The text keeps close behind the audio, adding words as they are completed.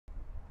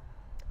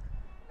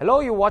Hello,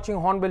 you're watching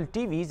Hornbill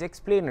TV's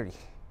Explanatory.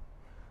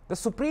 The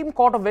Supreme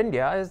Court of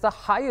India is the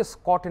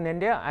highest court in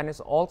India and is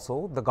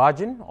also the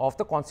guardian of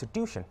the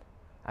Constitution.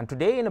 And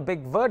today, in a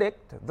big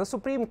verdict, the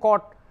Supreme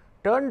Court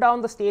turned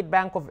down the State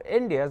Bank of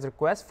India's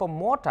request for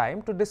more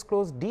time to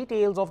disclose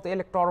details of the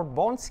electoral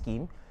bond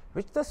scheme,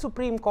 which the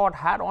Supreme Court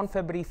had on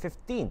February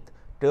 15th,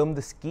 termed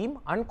the scheme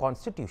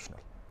unconstitutional.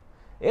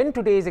 In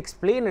today's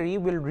explanatory,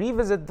 we'll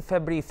revisit the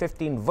February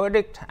 15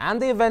 verdict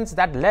and the events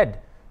that led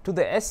to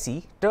the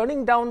SC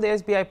turning down the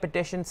SBI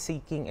petition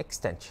seeking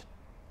extension.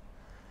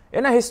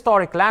 In a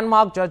historic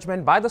landmark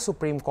judgment by the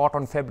Supreme Court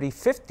on February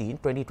 15,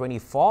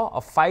 2024,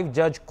 a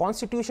 5-judge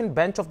constitution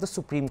bench of the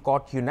Supreme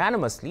Court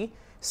unanimously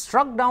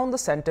struck down the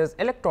centre's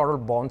electoral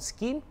bond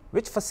scheme,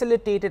 which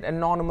facilitated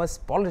anonymous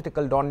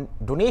political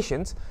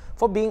donations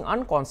for being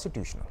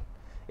unconstitutional.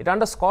 It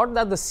underscored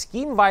that the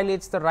scheme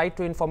violates the right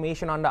to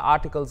information under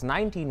Articles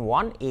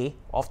 19(1)(a)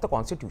 of the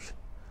Constitution.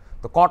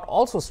 The court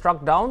also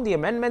struck down the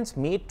amendments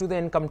made to the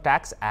Income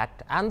Tax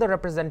Act and the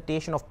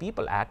Representation of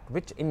People Act,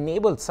 which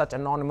enabled such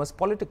anonymous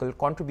political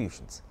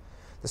contributions.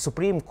 The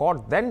Supreme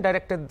Court then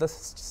directed the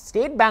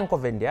State Bank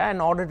of India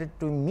and ordered it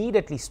to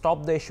immediately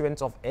stop the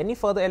issuance of any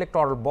further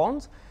electoral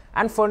bonds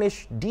and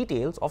furnish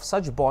details of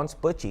such bonds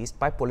purchased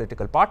by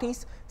political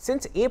parties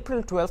since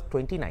April 12,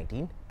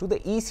 2019 to the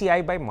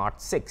ECI by March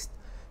 6th.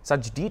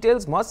 Such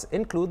details must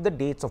include the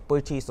dates of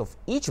purchase of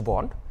each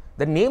bond,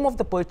 the name of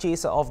the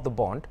purchaser of the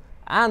bond,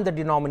 and the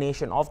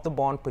denomination of the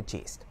bond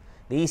purchased.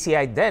 The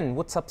ECI then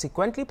would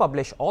subsequently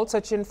publish all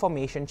such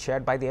information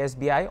shared by the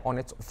SBI on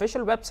its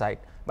official website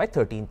by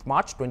 13th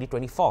March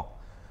 2024.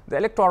 The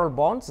electoral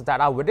bonds that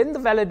are within the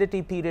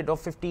validity period of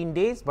 15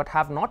 days but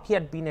have not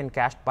yet been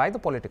encashed by the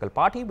political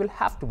party will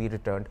have to be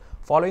returned,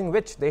 following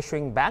which the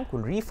issuing bank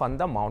will refund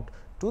the amount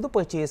to the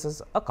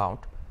purchaser's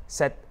account,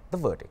 said the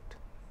verdict.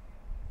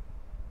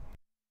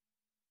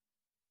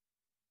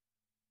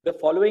 The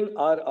following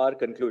are our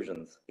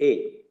conclusions.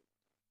 A.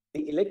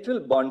 The electoral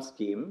bond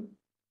scheme,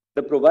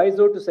 the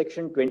proviso to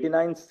section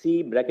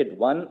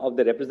 29C(1) of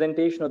the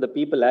Representation of the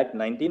People Act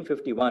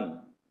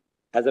 1951,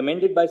 as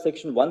amended by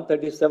section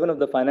 137 of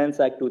the Finance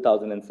Act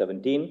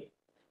 2017,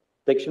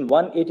 section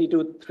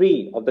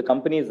 182(3) of the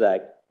Companies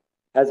Act,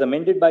 as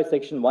amended by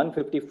section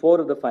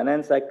 154 of the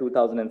Finance Act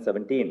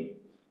 2017,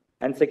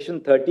 and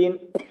section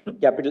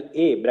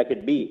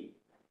 13(a)(b),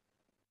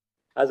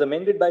 as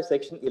amended by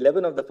section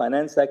 11 of the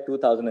Finance Act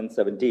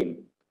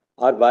 2017,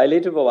 are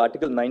violative of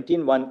Article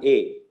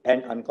 19(1)(a)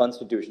 and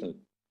unconstitutional.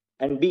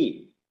 And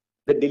B,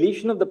 the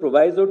deletion of the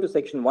proviso to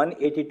section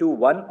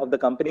 182(1) of the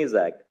Companies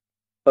Act,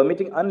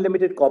 permitting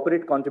unlimited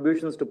corporate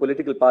contributions to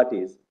political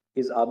parties,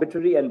 is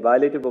arbitrary and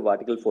violative of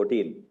Article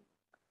 14.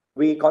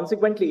 We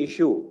consequently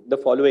issue the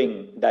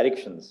following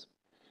directions.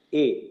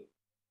 A,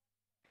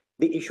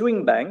 the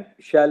issuing bank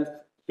shall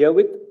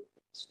herewith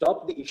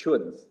stop the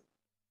issuance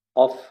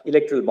of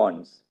electoral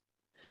bonds.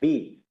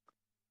 B,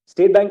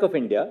 State Bank of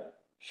India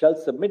shall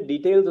submit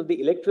details of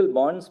the electoral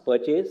bonds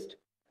purchased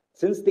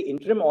since the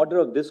interim order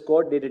of this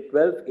court dated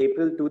 12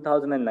 April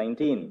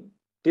 2019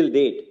 till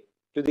date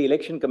to the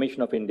Election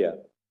Commission of India.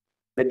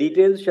 The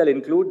details shall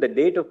include the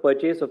date of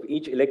purchase of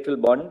each electoral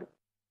bond,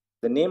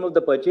 the name of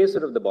the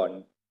purchaser of the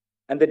bond,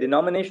 and the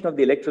denomination of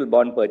the electoral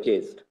bond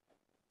purchased.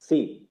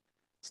 C.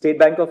 State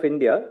Bank of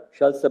India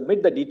shall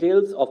submit the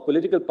details of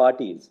political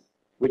parties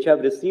which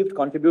have received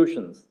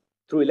contributions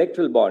through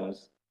electoral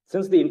bonds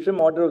since the interim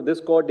order of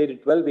this court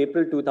dated 12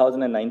 April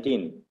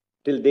 2019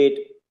 till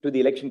date to the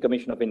Election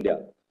Commission of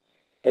India.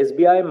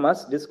 SBI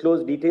must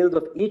disclose details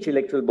of each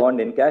electoral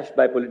bond encashed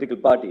by political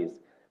parties,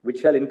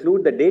 which shall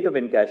include the date of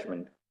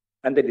encashment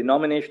and the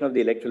denomination of the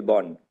electoral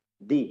bond.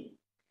 D.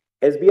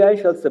 SBI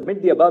shall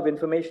submit the above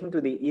information to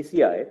the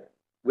ECI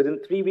within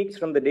 3 weeks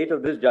from the date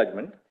of this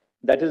judgment,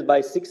 that is by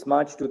 6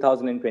 March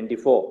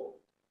 2024.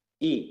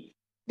 E.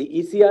 The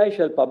ECI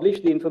shall publish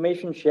the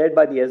information shared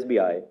by the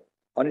SBI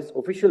on its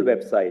official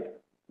website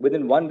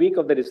within 1 week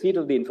of the receipt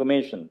of the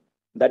information,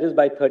 that is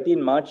by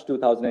 13 March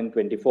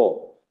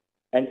 2024.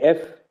 And F.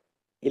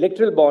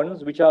 Electoral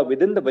bonds which are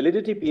within the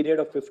validity period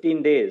of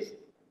 15 days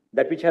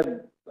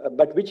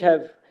which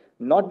have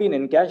not been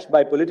encashed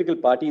by political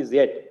parties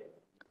yet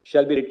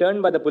shall be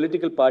returned by the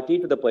political party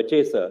to the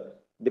purchaser,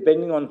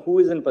 depending on who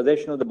is in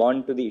possession of the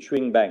bond, to the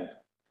issuing bank.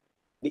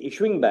 The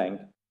issuing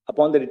bank,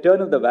 upon the return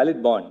of the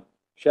valid bond,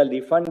 shall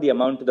refund the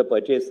amount to the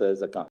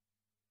purchaser's account.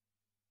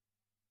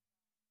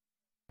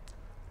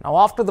 Now,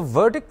 after the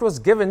verdict was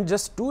given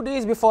just 2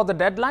 days before the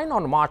deadline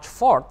on March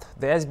 4th,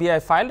 the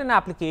SBI filed an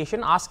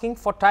application asking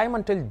for time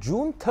until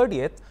June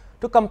 30th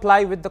to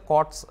comply with the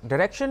court's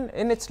direction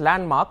in its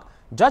landmark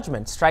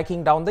judgment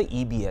striking down the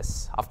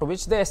EBS, after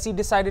which the SC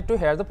decided to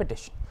hear the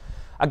petition.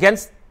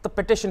 Against the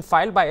petition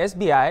filed by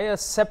SBI, a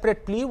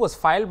separate plea was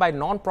filed by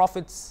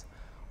non-profits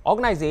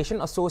organization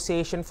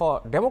Association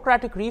for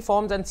Democratic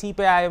Reforms and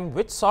CPIM,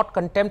 which sought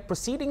contempt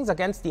proceedings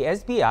against the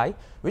SBI,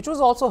 which was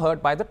also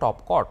heard by the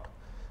top court.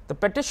 The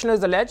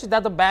petitioners alleged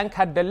that the bank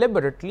had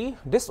deliberately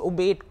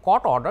disobeyed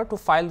court order to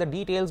file the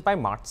details by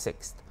March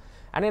 6th.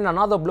 And in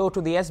another blow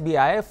to the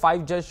SBI, a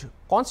 5-judge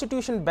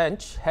Constitution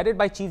bench headed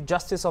by Chief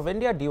Justice of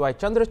India D.Y.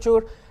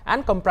 Chandrachud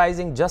and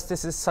comprising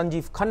Justices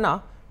Sanjeev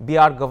Khanna,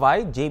 B.R.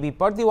 Gawai, J.B.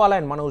 Pardiwala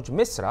and Manoj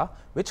Misra,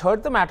 which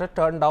heard the matter,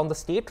 turned down the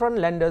state-run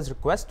lender's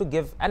request to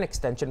give an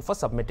extension for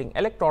submitting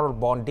electoral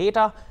bond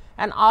data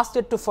and asked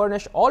it to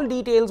furnish all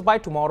details by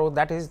tomorrow,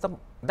 that is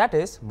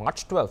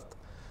March 12th.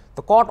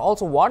 The court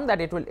also warned that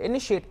it will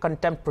initiate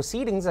contempt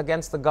proceedings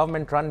against the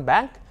government-run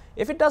bank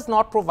if it does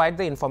not provide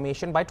the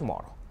information by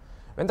tomorrow.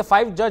 When the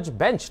five-judge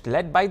bench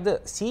led by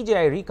the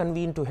CJI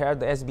reconvened to hear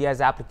the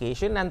SBI's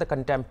application and the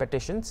contempt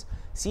petitions,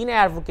 senior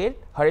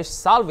advocate Harish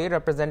Salve,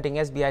 representing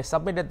SBI,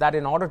 submitted that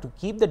in order to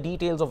keep the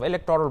details of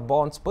electoral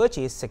bonds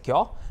purchased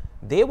secure,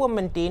 they were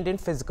maintained in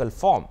physical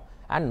form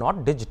and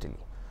not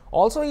digitally.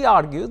 Also, he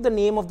argued the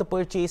name of the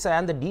purchaser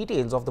and the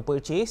details of the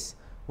purchase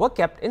were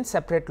kept in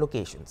separate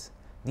locations.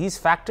 These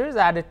factors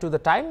added to the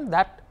time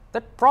that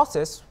the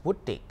process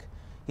would take,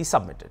 he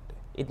submitted.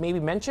 It may be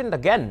mentioned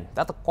again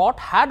that the court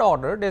had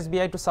ordered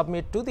SBI to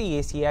submit to the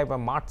ACI by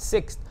March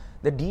 6th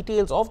the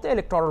details of the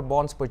electoral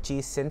bonds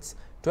purchased since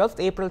 12th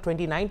April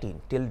 2019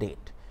 till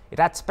date. It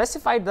had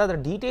specified that the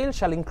details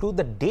shall include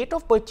the date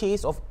of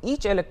purchase of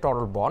each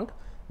electoral bond,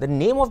 the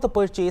name of the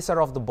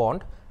purchaser of the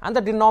bond and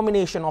the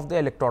denomination of the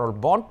electoral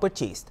bond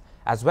purchased,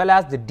 as well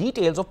as the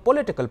details of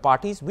political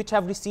parties which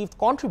have received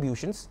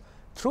contributions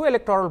through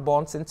electoral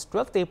bonds since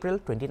 12th April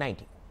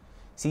 2019.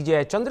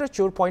 CJI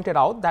Chandrachud pointed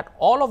out that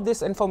all of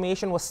this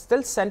information was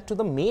still sent to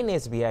the main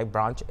SBI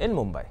branch in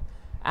Mumbai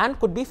and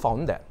could be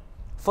found there.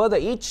 Further,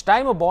 each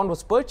time a bond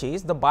was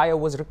purchased, the buyer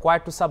was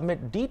required to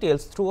submit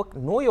details through a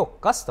Know Your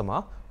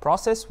Customer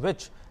process,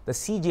 which the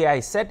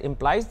CJI said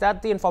implies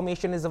that the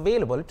information is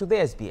available to the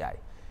SBI,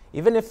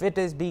 even if it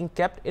is being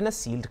kept in a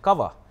sealed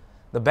cover.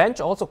 The bench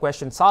also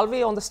questioned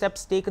Salve on the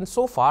steps taken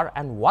so far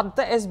and what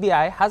the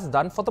SBI has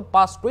done for the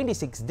past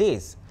 26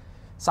 days.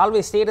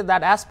 Salve stated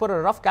that as per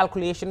a rough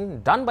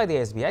calculation done by the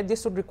SBI,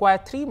 this would require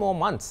 3 more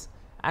months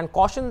and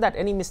cautioned that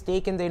any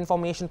mistake in the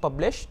information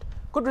published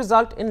could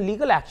result in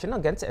legal action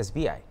against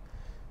SBI.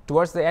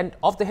 Towards the end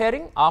of the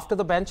hearing, after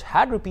the bench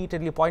had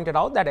repeatedly pointed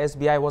out that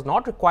SBI was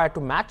not required to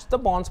match the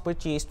bonds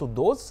purchased to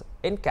those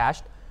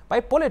encashed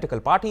by political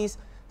parties,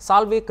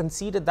 Salve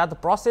conceded that the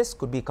process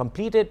could be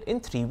completed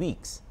in 3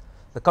 weeks.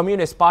 The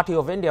Communist Party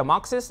of India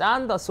Marxist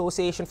and the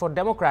Association for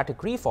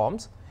Democratic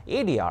Reforms,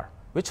 ADR,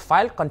 which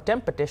filed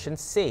contempt petitions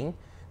saying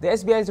the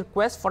SBI's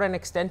request for an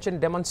extension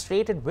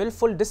demonstrated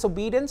willful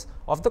disobedience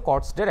of the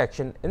court's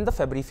direction in the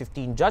February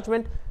 15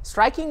 judgment,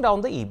 striking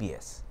down the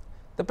EBS.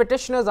 The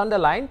petitioners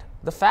underlined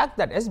the fact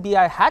that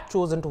SBI had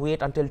chosen to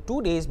wait until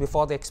 2 days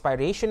before the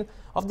expiration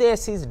of the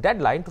SC's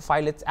deadline to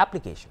file its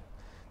application.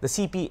 The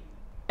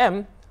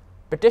CPM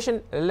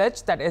petition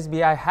alleged that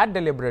SBI had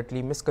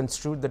deliberately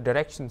misconstrued the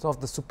directions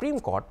of the Supreme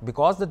Court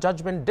because the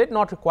judgment did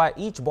not require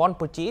each bond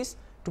purchase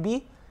to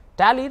be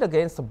tallied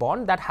against the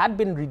bond that had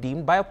been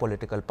redeemed by a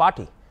political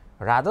party.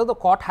 Rather, the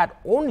court had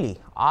only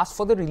asked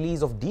for the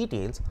release of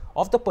details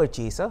of the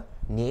purchaser,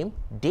 name,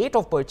 date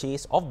of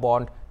purchase of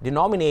bond,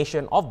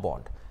 denomination of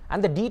bond,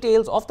 and the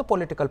details of the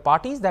political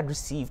parties that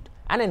received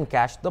and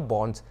encashed the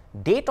bonds,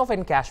 date of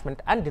encashment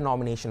and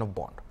denomination of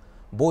bond.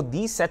 Both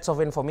these sets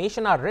of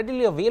information are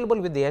readily available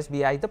with the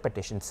SBI, the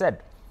petition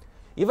said.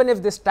 Even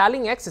if this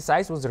tallying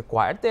exercise was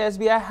required, the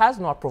SBI has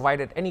not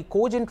provided any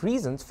cogent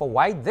reasons for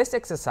why this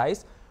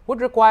exercise would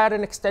require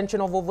an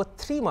extension of over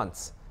 3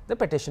 months, the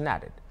petition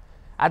added.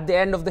 At the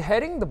end of the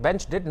hearing, the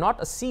bench did not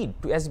accede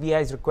to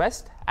SBI's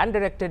request and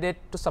directed it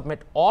to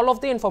submit all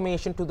of the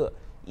information to the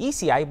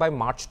ECI by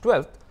March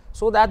 12th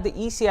so that the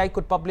ECI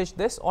could publish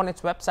this on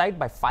its website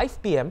by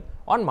 5 p.m.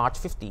 on March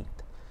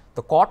 15th.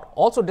 The court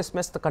also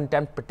dismissed the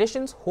contempt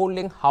petitions,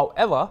 holding,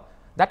 however,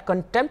 that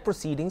contempt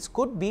proceedings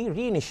could be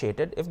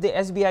reinitiated if the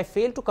SBI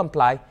failed to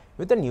comply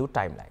with the new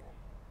timeline.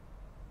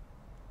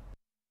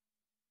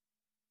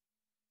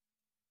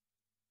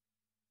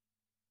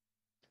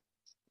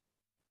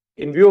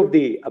 In view of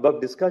the above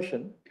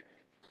discussion,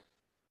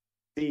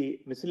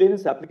 the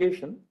miscellaneous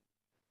application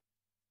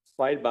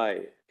filed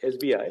by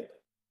SBI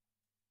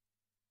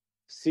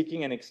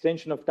seeking an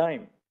extension of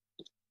time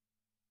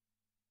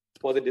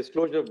for the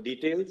disclosure of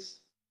details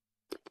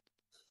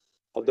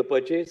of the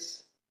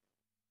purchase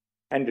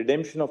and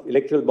redemption of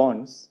electoral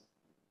bonds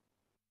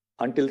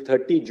until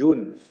 30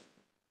 June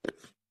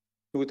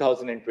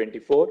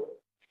 2024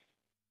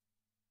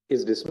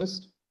 is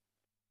dismissed.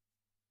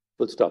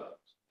 Full stop.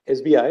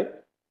 SBI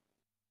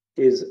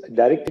is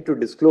directed to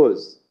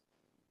disclose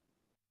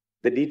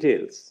the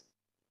details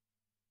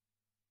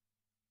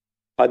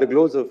by the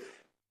close of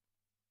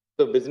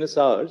the business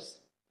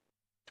hours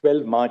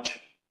 12 March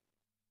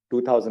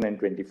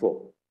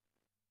 2024.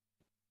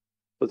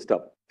 Full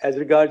stop. As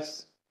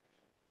regards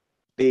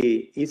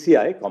the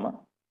ECI,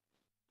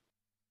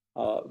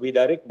 we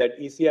direct that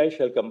ECI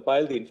shall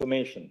compile the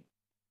information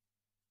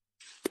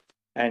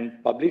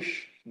and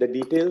publish the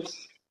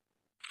details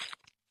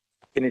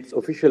in its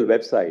official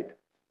website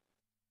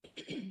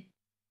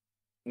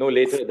no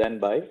later than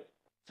by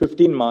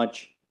 15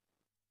 March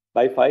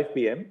by 5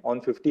 p.m.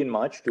 on 15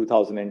 March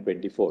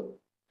 2024.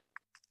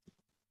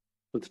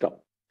 Full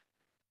stop.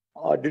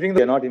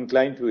 They are not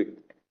inclined to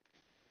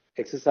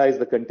exercise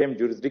the contempt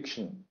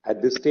jurisdiction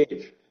at this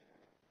stage,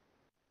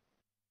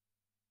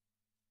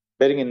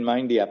 bearing in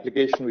mind the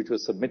application which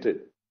was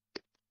submitted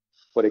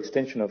for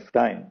extension of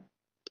time,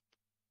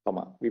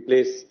 we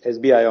place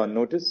SBI on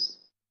notice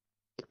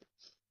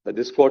that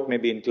this court may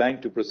be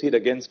inclined to proceed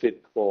against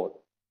it for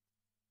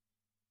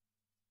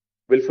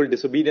willful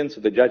disobedience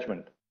of the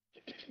judgment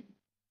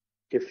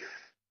if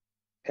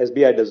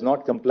SBI does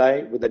not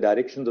comply with the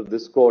directions of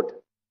this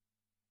court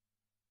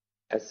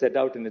as set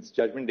out in its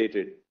judgment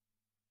dated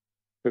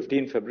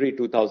 15 February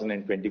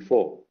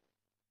 2024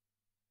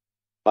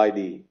 by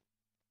the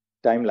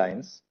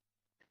timelines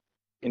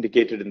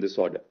indicated in this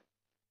order.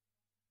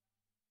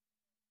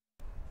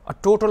 A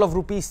total of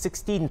rupees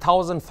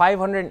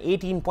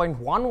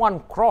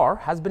 16,518.11 crore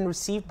has been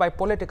received by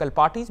political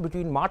parties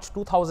between March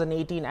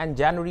 2018 and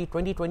January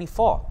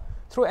 2024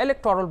 through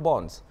electoral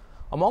bonds.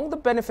 Among the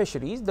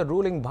beneficiaries, the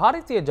ruling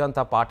Bharatiya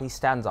Janata Party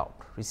stands out,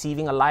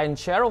 receiving a lion's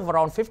share of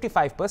around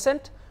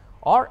 55%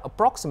 or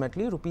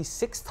approximately rupees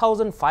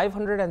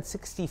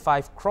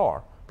 6,565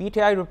 crore,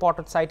 PTI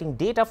reported, citing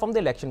data from the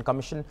Election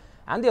Commission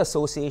and the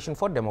Association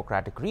for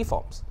Democratic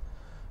Reforms.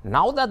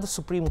 Now that the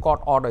Supreme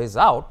Court order is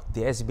out,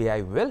 the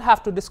SBI will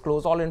have to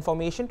disclose all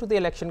information to the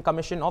Election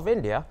Commission of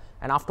India,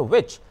 and after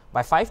which,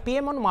 by 5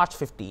 p.m. on March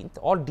 15th,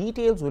 all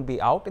details will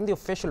be out in the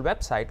official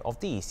website of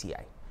the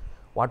ECI.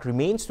 What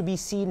remains to be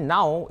seen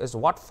now is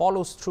what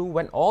follows through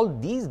when all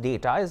these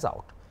data is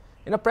out.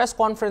 In a press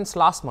conference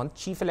last month,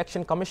 Chief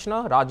Election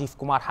Commissioner Rajiv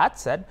Kumar had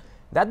said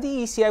that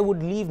the ECI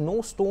would leave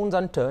no stones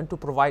unturned to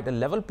provide a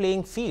level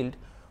playing field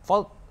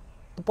for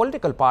the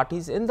political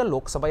parties in the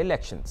Lok Sabha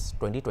elections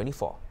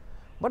 2024.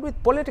 But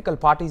with political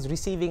parties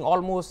receiving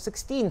almost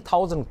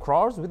 16,000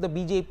 crores, with the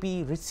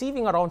BJP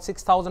receiving around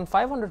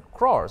 6,500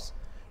 crores,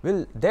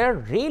 will there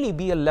really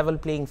be a level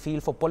playing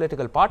field for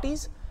political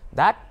parties?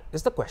 That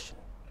is the question.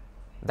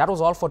 That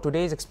was all for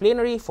today's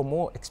explanatory. For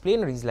more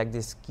explanaries like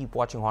this, keep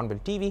watching Hornbill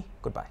TV.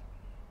 Goodbye.